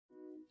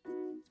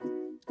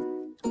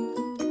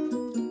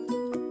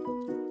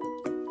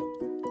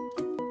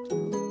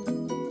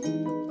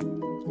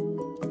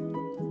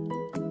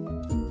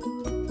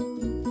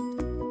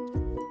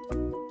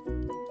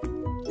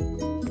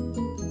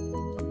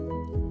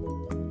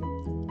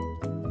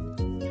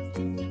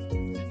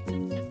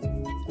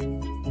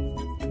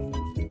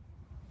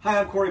Hi,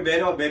 I'm Corey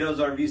Beto, Beto's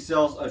RV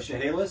Sales of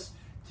Chehalis.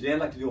 Today I'd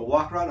like to do a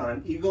walk around on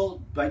an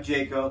Eagle by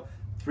JAYCO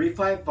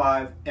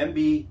 355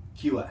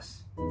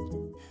 MBQS.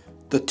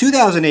 The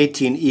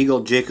 2018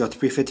 Eagle JAYCO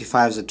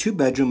 355 is a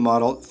 2-bedroom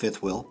model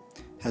fifth wheel.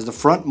 Has the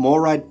front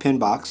MOLRIDE pin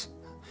box,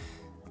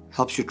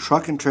 helps your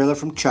truck and trailer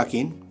from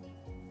chucking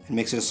and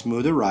makes it a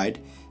smoother ride.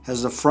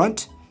 Has the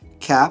front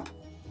cap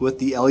with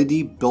the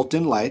LED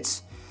built-in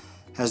lights.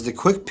 Has the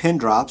quick pin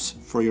drops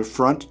for your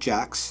front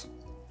jacks.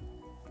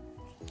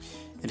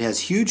 It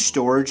has huge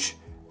storage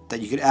that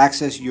you can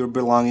access your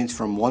belongings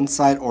from one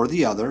side or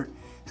the other.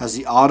 Has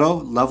the auto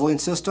leveling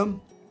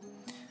system.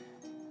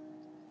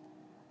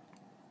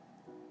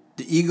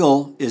 The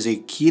Eagle is a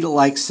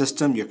key-to-like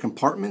system. Your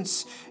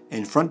compartments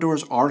and front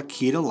doors are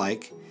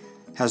key-to-like.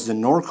 Has the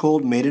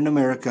Norcold Made in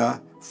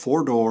America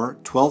 4-door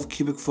 12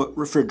 cubic foot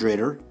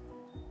refrigerator.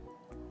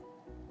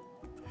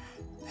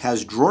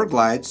 Has drawer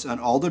glides on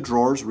all the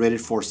drawers, rated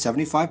for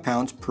 75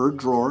 pounds per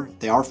drawer.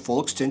 They are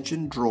full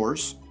extension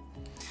drawers.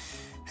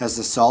 Has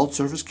the solid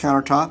surface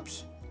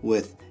countertops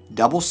with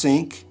double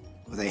sink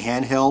with a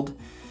handheld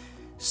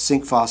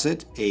sink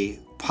faucet, a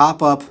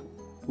pop-up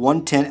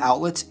 110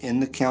 outlets in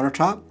the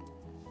countertop.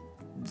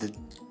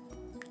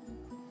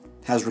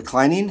 Has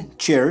reclining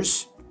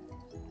chairs.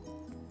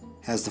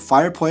 Has the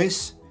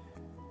fireplace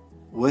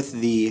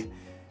with the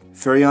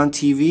Furrion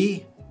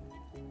TV.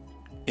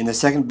 In the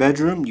second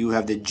bedroom, you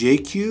have the J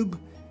Cube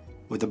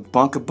with a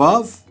bunk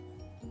above.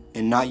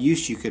 And not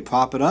used, you could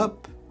pop it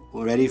up,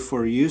 ready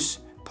for use.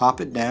 Pop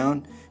it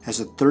down. Has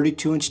a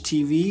 32-inch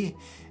TV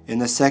in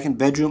the second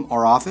bedroom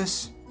or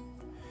office.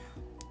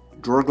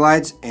 Drawer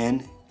glides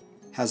and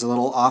has a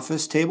little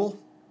office table.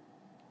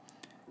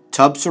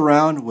 Tub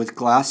surround with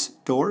glass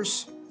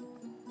doors.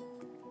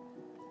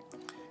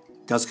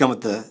 Does come with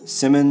the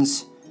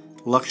Simmons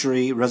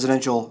luxury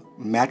residential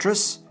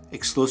mattress,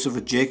 exclusive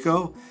with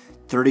JAYCO.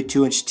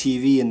 32-inch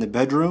TV in the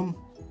bedroom.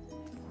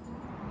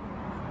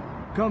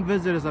 Come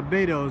visit us at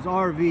Beto's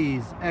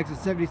RVs, exit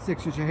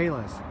 76 in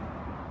Chehalis.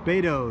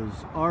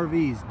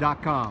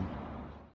 BetosRVs.com.